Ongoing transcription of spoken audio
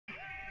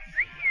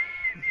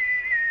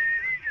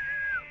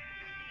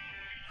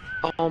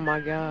Oh my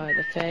god,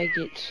 the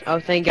faggots. Oh,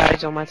 thank God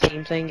he's on my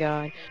team, thank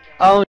God.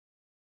 Oh,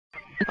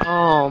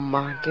 oh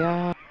my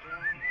god.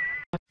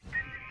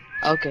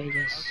 Okay,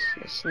 yes,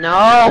 yes.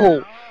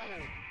 No!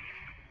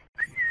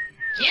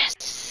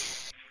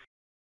 Yes!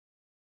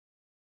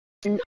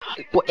 No.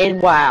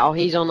 And wow,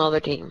 he's on the other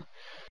team.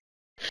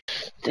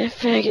 That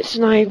faggot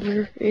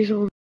sniper is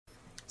on.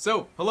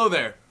 So, hello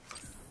there.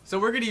 So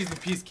we're gonna use the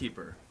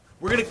Peacekeeper.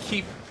 We're gonna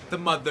keep the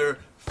mother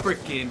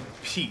frickin'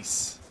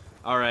 peace.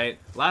 Alright,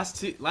 last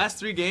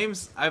three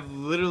games, I've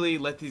literally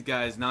let these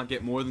guys not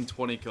get more than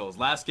 20 kills.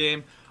 Last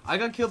game, I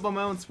got killed by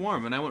my own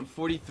swarm, and I went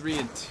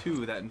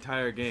 43-2 that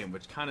entire game,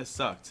 which kinda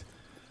sucked.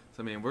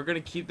 So I mean, we're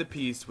gonna keep the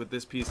peace with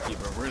this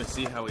Peacekeeper. We're gonna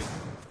see how we...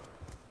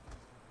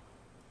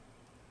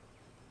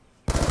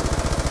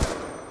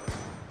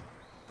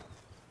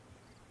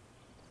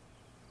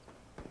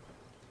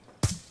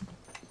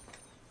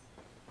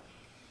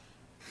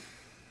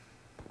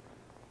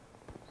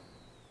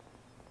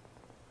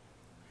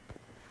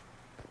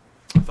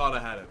 I thought I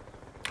had it.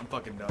 I'm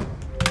fucking done.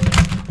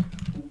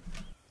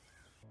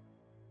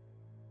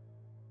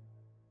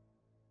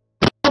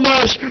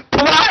 Pamash!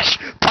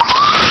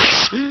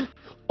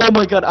 Oh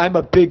my god, I'm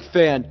a big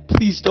fan.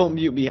 Please don't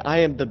mute me. I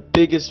am the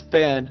biggest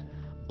fan.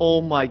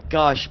 Oh my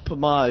gosh,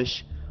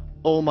 Pamash.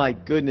 Oh my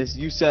goodness,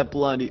 Yusef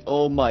Blondie.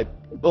 Oh my,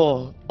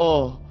 oh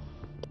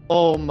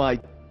my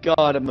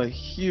god, I'm a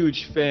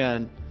huge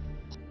fan.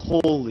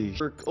 Holy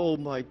frick, oh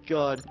my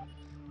god.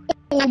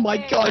 Oh my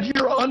god,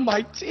 you're on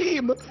my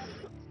team!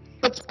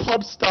 Let's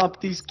pub stomp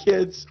these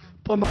kids.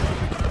 Pamash.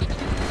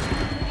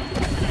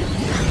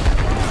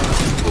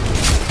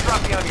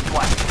 Drop the enemy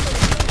flag.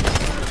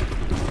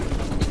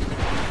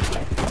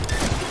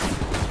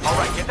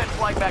 Alright, get that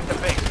flag back to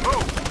base.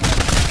 Move!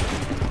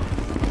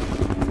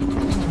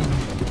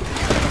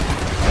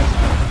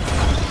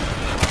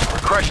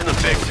 We're crushing them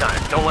big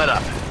time. Don't let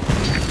up.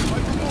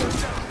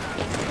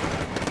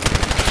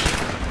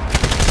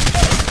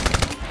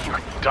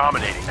 You're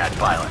dominating that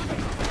pilot.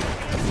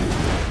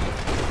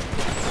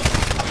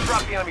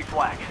 Drop the enemy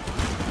flag.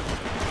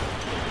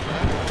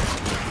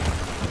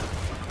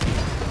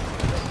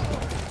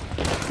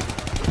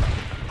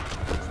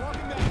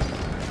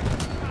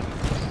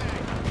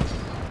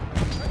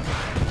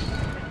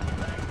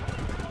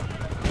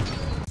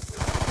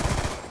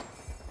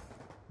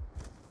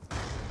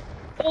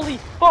 Holy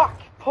fuck!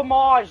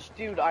 Pamaj,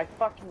 dude, I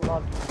fucking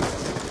love you.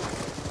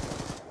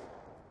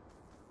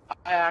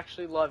 I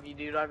actually love you,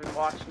 dude. I've been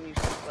watching you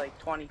since like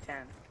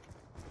 2010.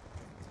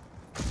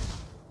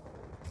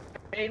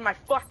 Made my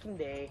fucking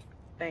day.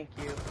 Thank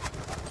you.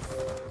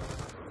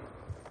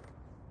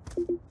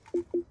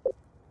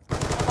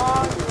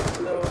 Pamaj is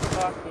so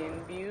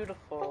fucking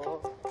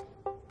beautiful.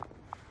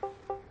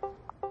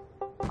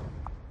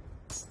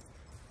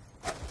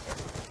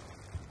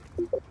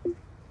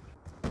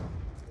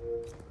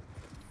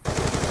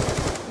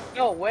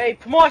 No way,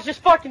 Pamaj,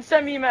 just fucking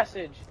send me a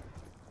message.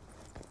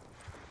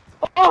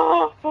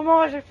 Oh,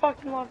 Pamaj, I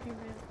fucking love you,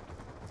 man.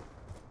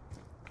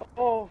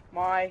 Oh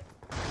my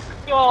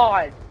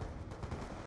god.